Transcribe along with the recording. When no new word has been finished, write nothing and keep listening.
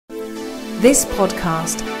This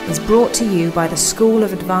podcast is brought to you by the School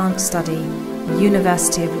of Advanced Study,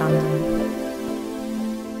 University of London.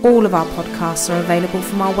 All of our podcasts are available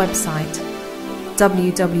from our website,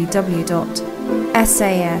 www.sas.ac.uk.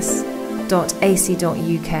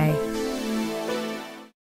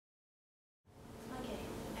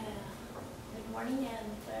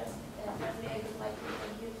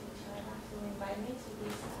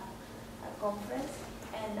 Conference,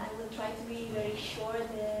 and I will try to be very short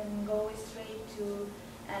and go straight to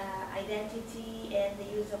identity and the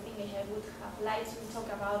use of English. I would have liked to talk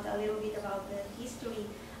about a little bit about the history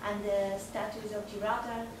and the status of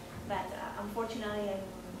Gibraltar, but unfortunately I'm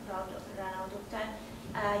about to run out of time.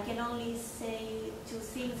 I can only say two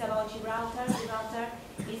things about Gibraltar. Gibraltar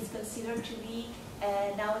is considered to be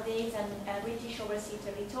nowadays a British overseas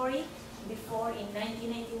territory. Before, in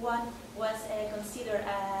 1981, was considered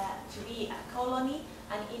to be a colony,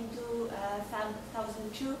 and in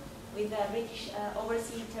 2002, with the British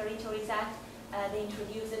Overseas Territories Act, they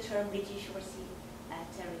introduced the term British Overseas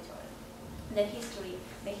Territory.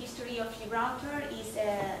 The history of Gibraltar is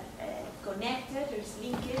connected, is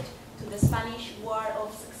linked to the Spanish War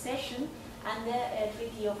of Succession and the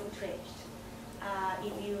Treaty of Utrecht.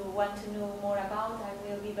 If you want to know more about, I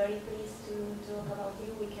will be very pleased to talk about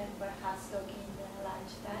you. We can perhaps talk in the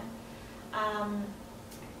lunchtime.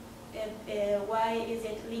 Why is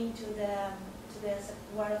it linked to the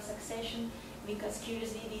War of Succession? Because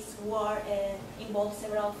curiously, this war involved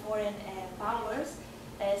several foreign powers.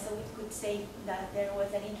 So we could say that there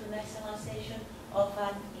was an internationalization of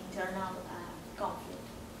an internal conflict.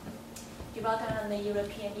 Gibraltar and the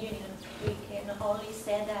European Union, we can only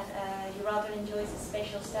say that Gibraltar enjoys a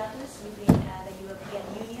special status within the European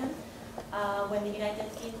Union. When the United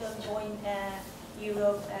Kingdom joined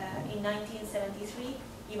Europe in 1973,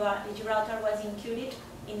 Gibraltar was included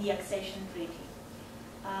in the accession treaty.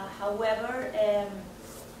 However,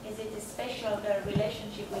 is it a special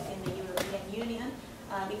relationship within the European Union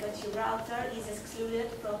because Gibraltar is excluded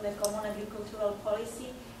from the common agricultural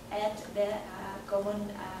policy and the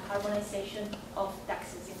common harmonization of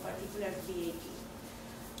taxes, in particular VAT.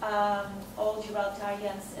 All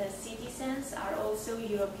Gibraltarian citizens are also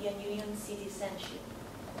European Union citizenship,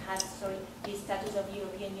 the status of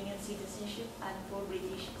European Union citizenship and full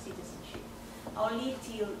British citizenship. Only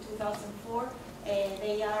till 2004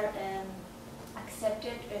 they are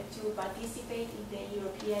accepted to participate in the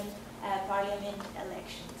European Parliament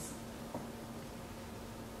elections.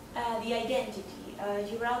 The identity,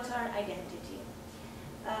 Gibraltar identity.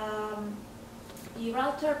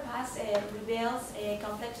 Gibraltar past reveals a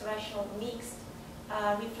complex racial mix,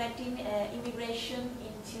 reflecting immigration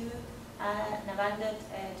into an abandoned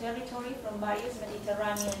territory from various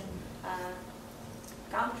Mediterranean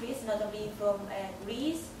countries, notably from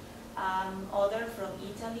Greece, other from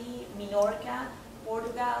Italy, Minorca,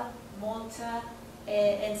 Portugal, Malta,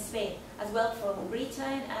 and Spain, as well from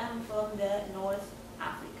Britain and from the North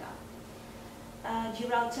Africa.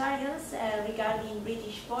 Gibraltarians, regarding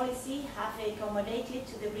British policy, have accommodated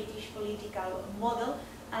to the British political model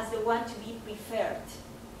as the one to be preferred.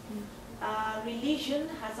 Religion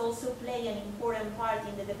has also played an important part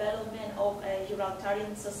in the development of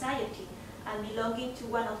Gibraltarian society, and belonging to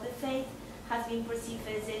one of the faith has been perceived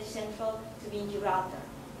as essential to be in Gibraltar.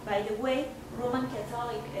 By the way, Roman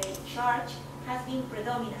Catholic Church has been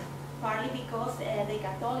predominant, partly because the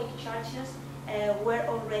Catholic churches were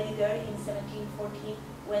already there in 1714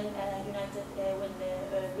 when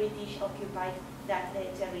the British occupied that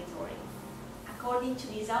territory. According to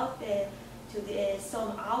this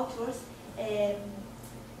some authors,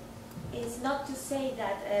 it's not to say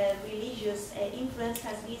that religious influence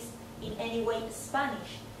has been in any way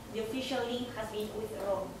Spanish. The official link has been with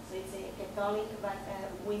Rome, so it's a Catholic, but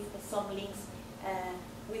with some links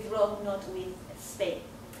with Rome, not with Spain.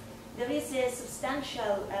 There is a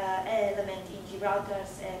substantial element in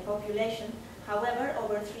Gibraltar's population. However,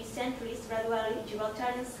 over 3 centuries, gradually,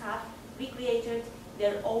 Gibraltarians have recreated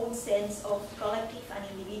their own sense of collective and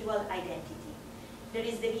individual identity. There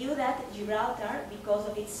is the view that Gibraltar, because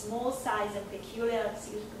of its small size and peculiar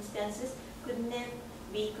circumstances, could not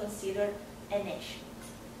be considered a nation.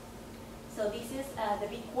 So this is the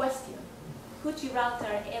big question. Could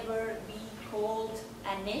Gibraltar ever be called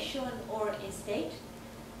a nation or a state?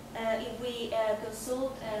 If we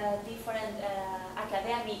consult different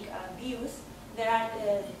academic views, there are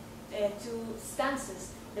 2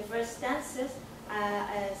 stances. The first stance is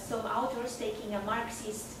some authors taking a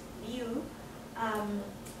Marxist view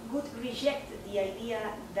would reject the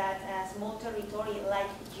idea that a small territory like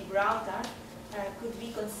Gibraltar could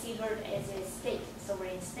be considered as a state,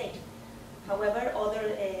 sovereign state. However,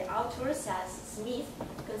 other authors, as Smith,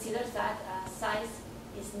 considers that size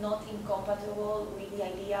is not incompatible with the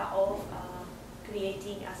idea of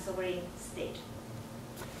creating a sovereign state.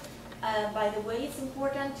 By the way, it's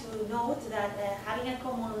important to note that having a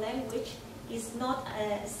common language is not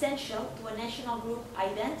essential to a national group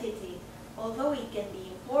identity, although it can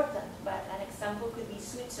be important. But an example could be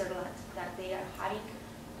Switzerland, that they are having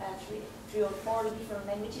three or four different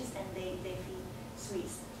languages and they feel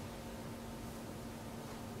Swiss.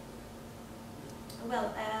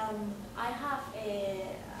 Well, I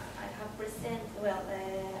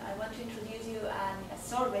want to introduce you a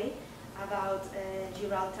survey about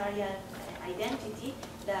Gibraltarian identity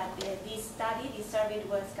that this survey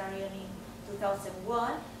was carried on in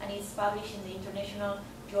 2001 and it's published in the International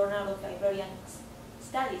Journal of Iberian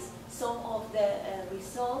Studies. Some of the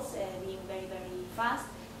results, being very, very fast,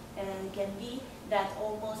 can be that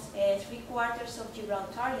almost 3/4 of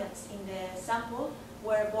Gibraltarians in the sample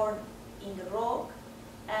were born in the rock.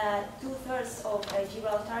 2/3 of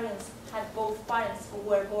Gibraltarians had both parents who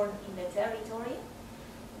were born in the territory.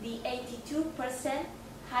 The 82%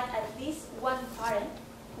 had at least one parent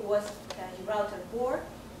who was Gibraltar born,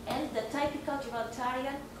 and the typical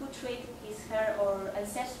Gibraltarian could trace his her or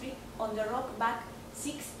ancestry on the rock back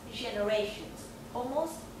 6 generations.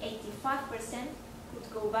 Almost 85% could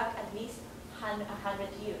go back at least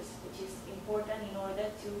 100 years, which is important in order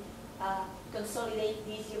to consolidate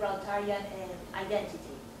this Gibraltarian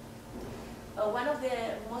identity. One of the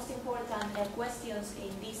most important questions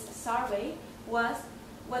in this survey was,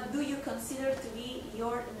 what do you consider to be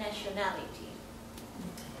your nationality?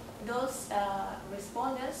 Those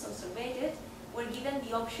respondents or surveyed were given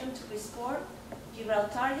the option to respond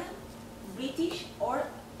Gibraltarian, British or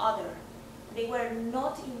other. They were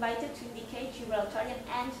not invited to indicate Gibraltarian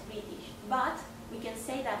and British, but we can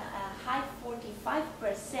say that a high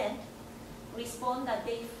 45% respond that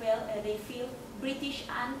they feel British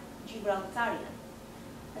and Gibraltarian.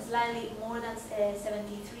 Slightly more than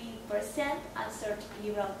 73% answered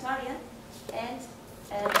Gibraltarian, and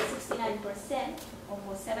 69%,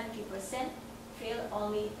 almost 70%, feel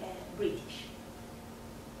only British.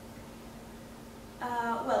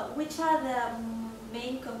 Well, which are the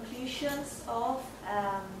main conclusions of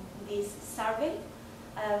this survey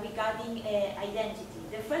regarding identity?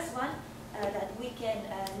 The first one that we can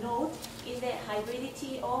note is the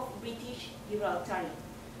hybridity of British Gibraltarian.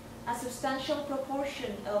 A substantial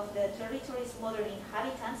proportion of the territory's modern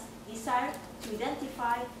inhabitants desire to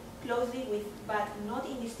identify closely with, but not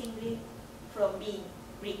indistinctly from, being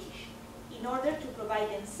British, in order to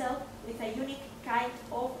provide themselves with a unique kind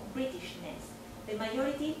of Britishness. The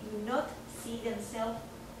majority do not see themselves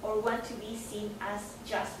or want to be seen as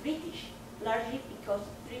just British, largely because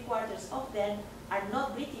 3/4 of them are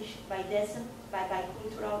not British by descent but by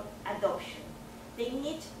cultural adoption. They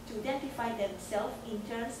need to identify themselves in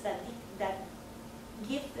terms that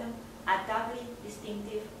give them a doubly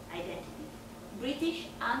distinctive identity, British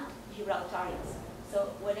and Gibraltarians. So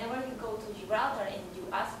whenever you go to Gibraltar and you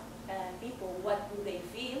ask people what do they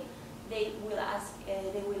feel, they will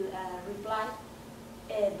reply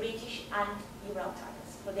British and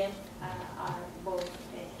Gibraltarians. For them are both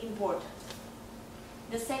important.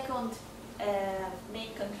 The second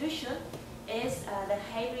main conclusion is the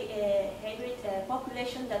hybrid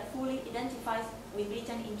population that fully identifies with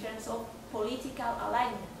Britain in terms of political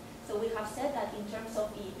alignment. So we have said that in terms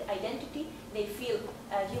of identity, they feel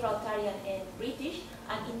Gibraltarian and British,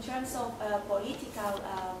 and in terms of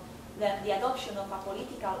the adoption of a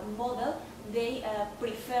political model, they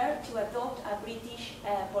prefer to adopt a British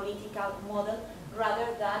political model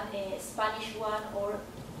rather than a Spanish one or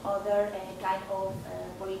other kind of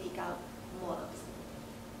political models.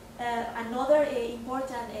 Another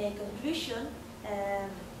important conclusion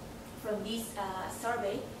from this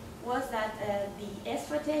survey was that the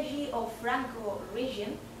strategy of Franco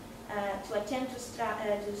regime to attempt to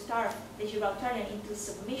starve the Gibraltarian into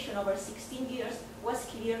submission over 16 years was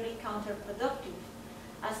clearly counterproductive.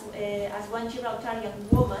 As one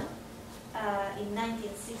Gibraltarian woman in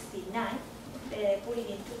 1969 put it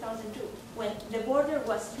in 2002, when the border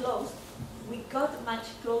was closed, we got much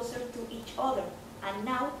closer to each other. And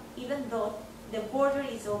now, even though the border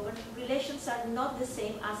is open, relations are not the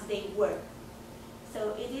same as they were.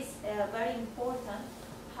 So it is very important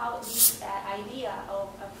how this idea of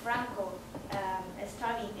Franco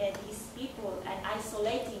starving these people and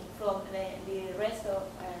isolating from the rest of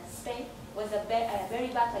Spain was a very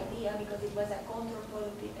bad idea, because it was a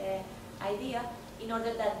counterproductive idea, in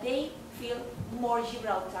order that they feel more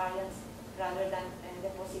Gibraltarians rather than the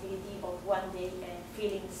possibility of one day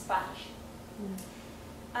feeling Spanish.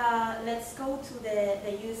 Let's go to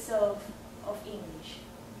the use of of English.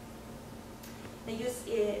 The use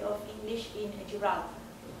of English in Gibraltar.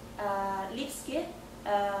 Lipski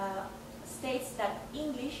states that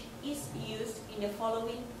English is used in the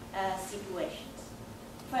following situations.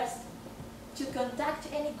 First, to contact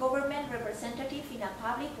any government representative in a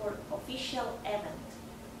public or official event.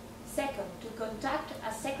 Second, to contact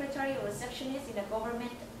a secretary or receptionist in a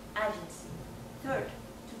government agency. Third,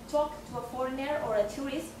 to talk to a foreigner or a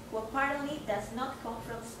tourist who apparently does not come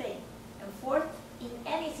from Spain. And fourth, in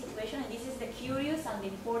any situation, and this is the curious and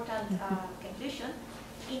important conclusion,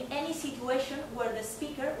 in any situation where the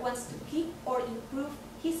speaker wants to keep or improve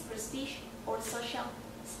his prestige or social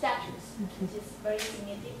status, which is very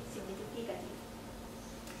significant.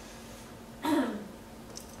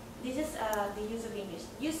 This is the use of English.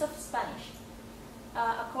 Use of Spanish.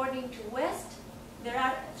 According to West, there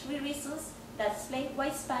are 3 reasons that explain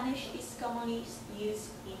why Spanish is commonly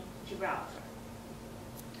used in Gibraltar.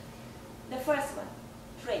 The first one,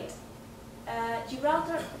 trade.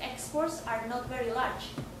 Gibraltar exports are not very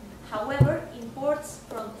large. However, imports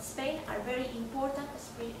from Spain are very important,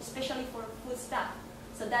 especially for foodstuff.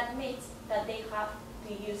 So that means that they have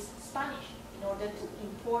to use Spanish in order to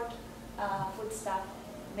import foodstuff,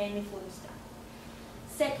 mainly foodstuff.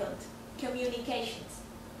 Second, communications.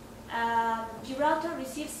 Gibraltar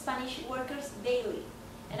receives Spanish workers daily,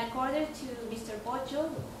 and according to Mr. Poggio,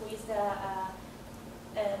 who is the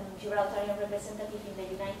Gibraltarian representative in the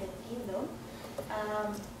United Kingdom,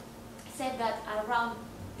 said that around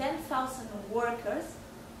 10,000 workers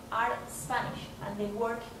are Spanish and they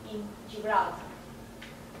work in Gibraltar.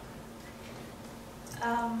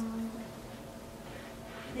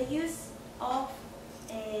 The use of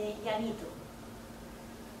llanito.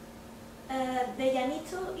 The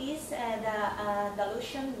llanito is the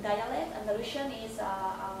Andalusian dialect. Andalusia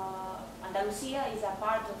is a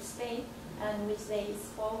part of Spain in which they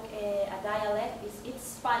spoke a dialect. It's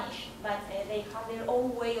Spanish, but they have their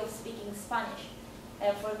own way of speaking Spanish.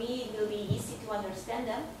 For me, it will be easy to understand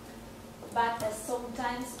them, but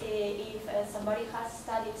sometimes if somebody has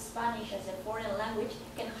studied Spanish as a foreign language,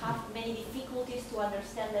 can have many difficulties to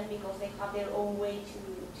understand them because they have their own way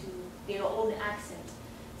to their own accent.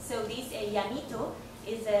 So this llanito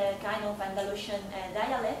is a kind of Andalusian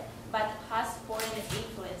dialect, but has foreign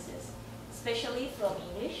influences, especially from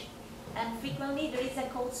English. And frequently there is a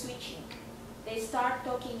code switching. They start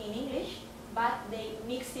talking in English, but they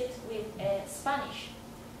mix it with Spanish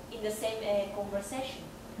in the same conversation.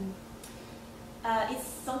 It's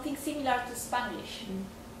something similar to Spanglish.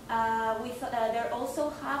 They also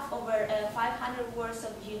have over 500 words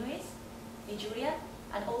of genuine, Nigerian,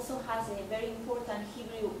 and also has a very important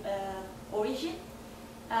Hebrew origin.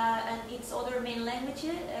 And its other main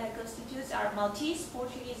languages constitutes are Maltese,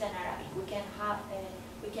 Portuguese, and Arabic.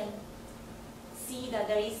 We can see that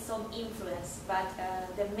there is some influence, but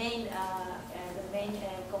the main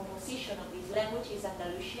composition of this language is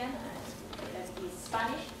Andalusian, that is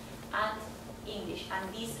Spanish, and English,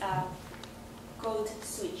 and this code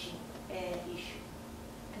switching issue.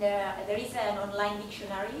 There is an online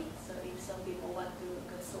dictionary, so if some people want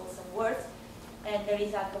to consult some words, and there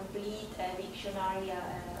is a complete dictionary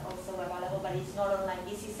also available, but it's not online.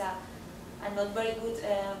 This is a not very good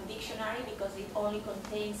dictionary because it only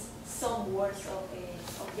contains some words of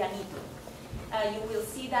llanito. You will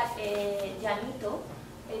see that llanito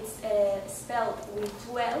is spelled with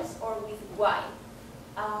 2 L's or with Y.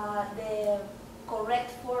 The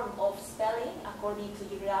correct form of spelling, according to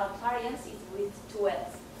Gibraltarians, is with 2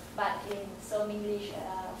 L's. But in some English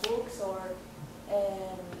books or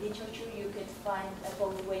literature, you could find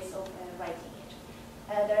both ways of writing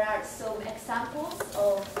it. There are some examples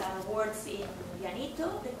of words in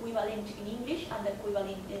llanito, the equivalent in English and the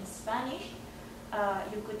equivalent in Spanish.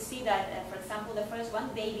 You could see that, for example, the first one,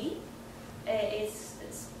 baby, is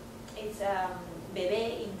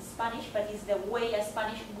bebé in Spanish, but it's the way a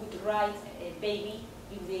Spanish would write baby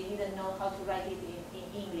if they didn't know how to write it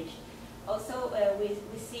in English. Also,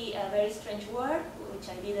 we see a very strange word, which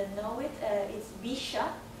I didn't know it. It's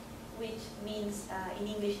bicha, which means in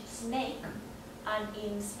English snake, and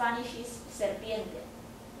in Spanish is serpiente,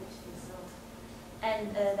 which is not.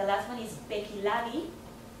 And the last one is pequilabi.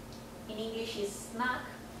 In English is snack,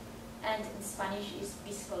 and in Spanish is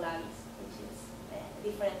piscolabis, which is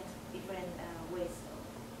different ways of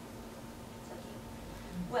talking.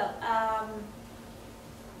 Well,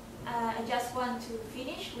 I just want to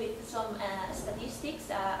finish with some statistics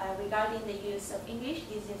regarding the use of English.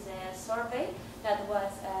 This is a survey that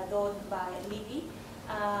was done by Libby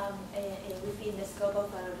within the scope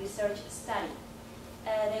of a research study.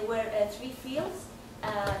 There were 3 fields.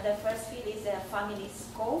 The first field is a family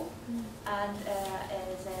scope, and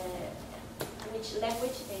which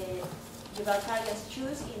language Gibraltarians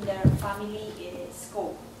choose in their family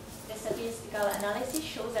scope. The statistical analysis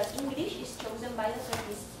shows that English is chosen by the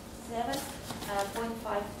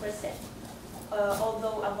 37.5%,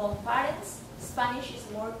 although among parents, Spanish is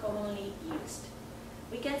more commonly used.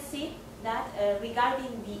 We can see that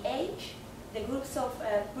regarding the age, the groups of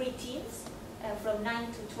preteens from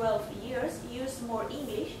 9 to 12 years use more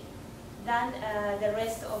English than the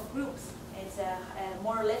rest of groups. It's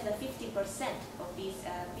more or less 50% of these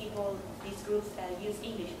people, these groups use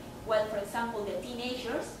English. While, for example, the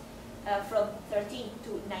teenagers from 13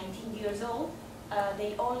 to 19 years old,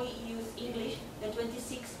 they only use English, the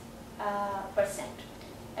 26%.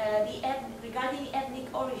 Regarding ethnic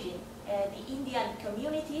origin, the Indian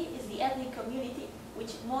community is the ethnic community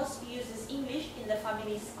which most uses English in the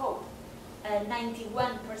family scope.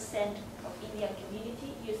 91% of Indian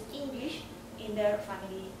community use English in their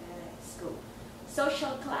family scope.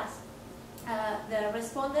 Social class. The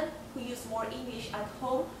respondents who use more English at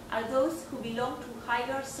home are those who belong to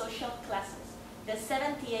higher social classes, the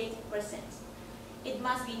 78%. It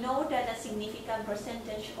must be noted that a significant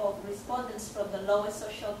percentage of respondents from the lowest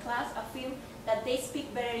social class affirm that they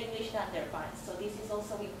speak better English than their parents. So this is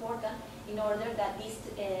also important in order that this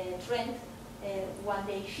trend one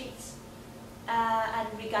day shifts. And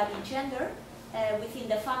regarding gender, within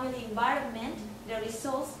the family environment, the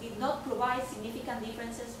results did not provide significant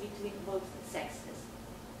differences between both sexes.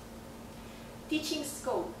 Teaching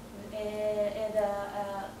scope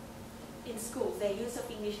in schools, the use of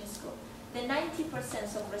English in school. The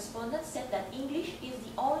 90% of respondents said that English is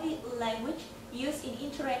the only language used in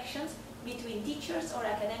interactions between teachers or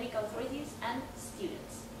academic authorities and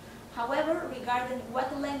students. However, regarding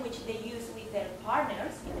what language they use with their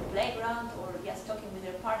partners in the playground or just talking with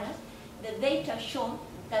their partners, the data shown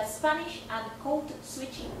that Spanish and code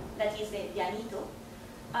switching, that is the llanito,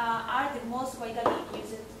 are the most widely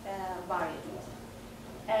used variables.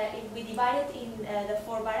 If we divide it in the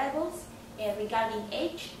 4 variables, regarding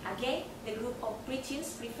age, again, the group of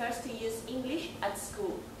preteens prefers to use English at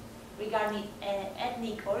school. Regarding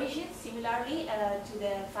ethnic origin, similarly to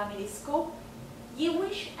the family scope,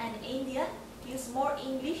 Jewish and Indian use more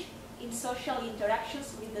English in social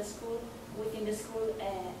interactions with the school, within the school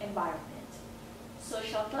environment.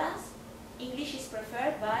 Social class, English is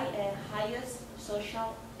preferred by highest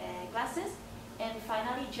social classes. And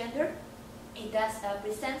finally, gender, it does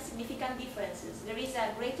present significant differences. There is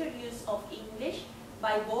a greater use of English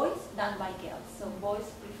by boys than by girls. So boys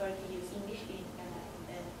prefer to use English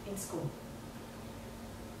in school.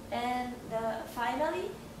 And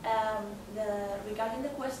finally, regarding the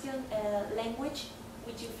question, language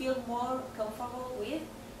which you feel more comfortable with,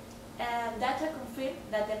 data confirm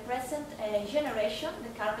that the present generation, the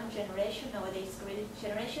current generation, nowadays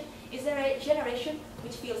generation, is a generation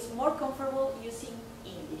which feels more comfortable using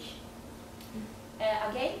English.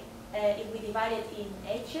 Again, if we divide it in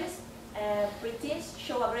ages, preteens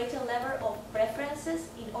show a greater level of preferences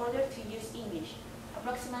in order to use English.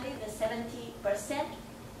 Approximately the 70%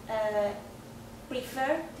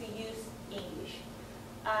 prefer to use English.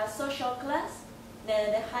 Social class,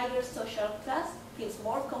 the higher social class feels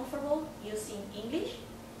more comfortable using English.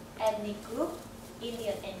 Ethnic group,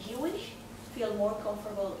 Indian and Jewish, feel more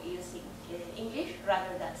comfortable using English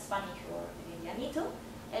rather than Spanish or llanito.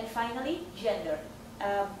 And finally, gender.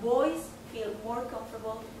 Boys feel more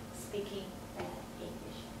comfortable speaking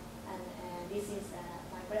English. And this is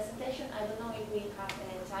my presentation. I don't know if we have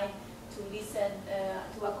time to listen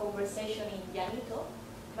to a conversation in llanito,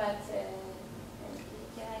 but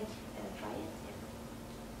can I try it?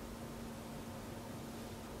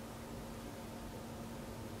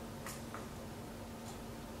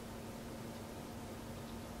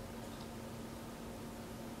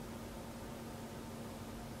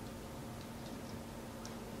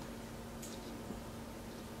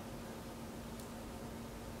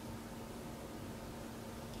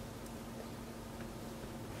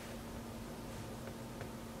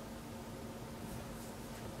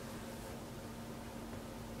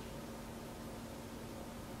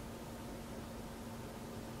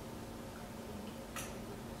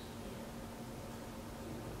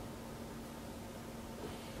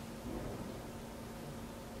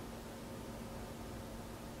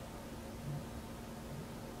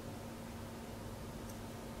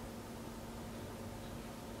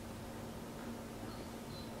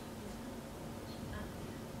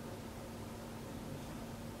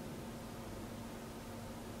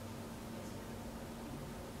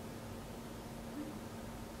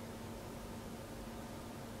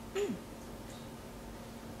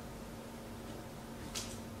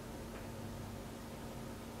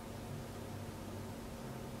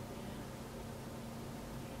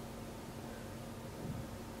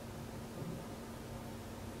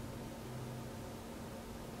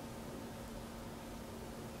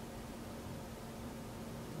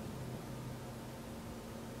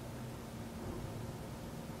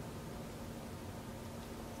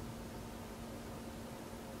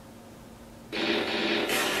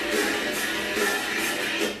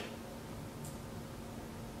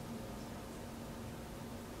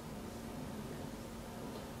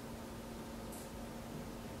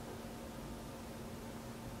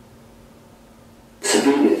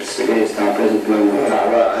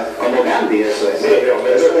 Gandhi, eso es.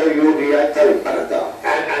 Eso es UDI para tal.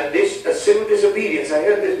 And this civil disobedience, I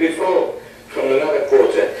heard this before from another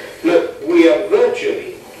quarter. Look, we are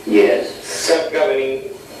virtually self-governing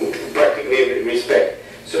practically every respect.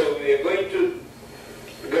 So we are going to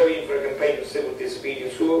go in for a campaign of civil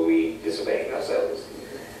disobedience. Who are we disobeying ourselves?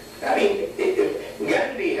 I mean,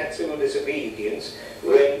 Gandhi had civil disobedience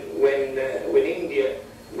when India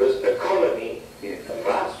was a colony, a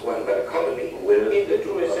vast one, but a colony in the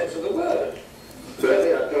truest sense of the word.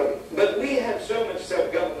 But we have so much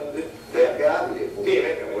self-government that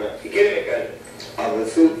of the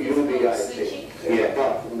food UDI thing,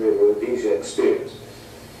 apart from the Rhodesia experience.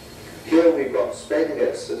 Here we've got Spain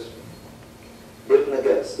against us, Britain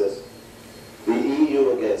against us, the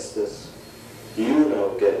EU against us,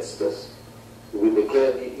 UNO against us. We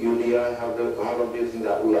declare the UDI, how long do you think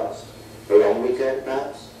that will last? A long weekend,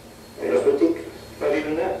 perhaps? It's ridiculous. not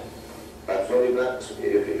even that. Perhaps not even that,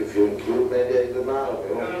 if you include maybe the Mali.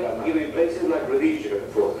 You mean places like Rhodesia can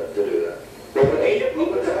afford that, to do that? Well, Rhodesia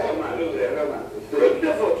couldn't afford to do that. Couldn't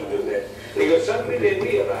afford to do that. Because suddenly they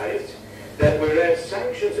realized that whereas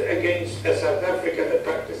sanctions against a South Africa that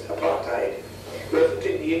practiced apartheid wasn't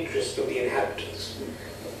in the interest of the inhabitants.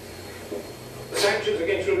 Sanctions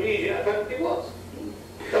against Rhodesia apparently was.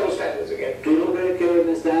 Double standards again. Do you know very clearly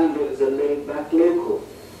understand that it's a laid-back local?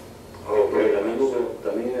 Oh, very I mean,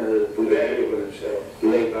 very good.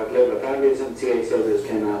 Laid-back local. Apparently some TA surveys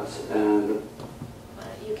came out and...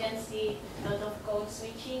 You can see a lot of code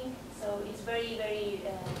switching, so it's very, very...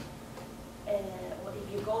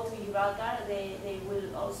 if you go to Gibraltar, they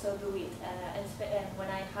will also do it. And when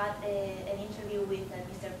I had an interview with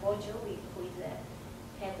Mr. Poggio, who is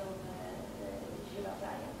the head of the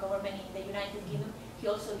Gibraltarian government in the United Kingdom, he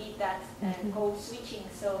also did that code switching.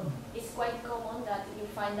 So it's quite common that you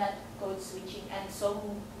find that code switching and some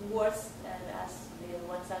worse as the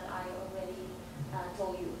ones that I already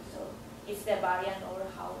told you. So it's the variant or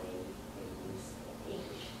how they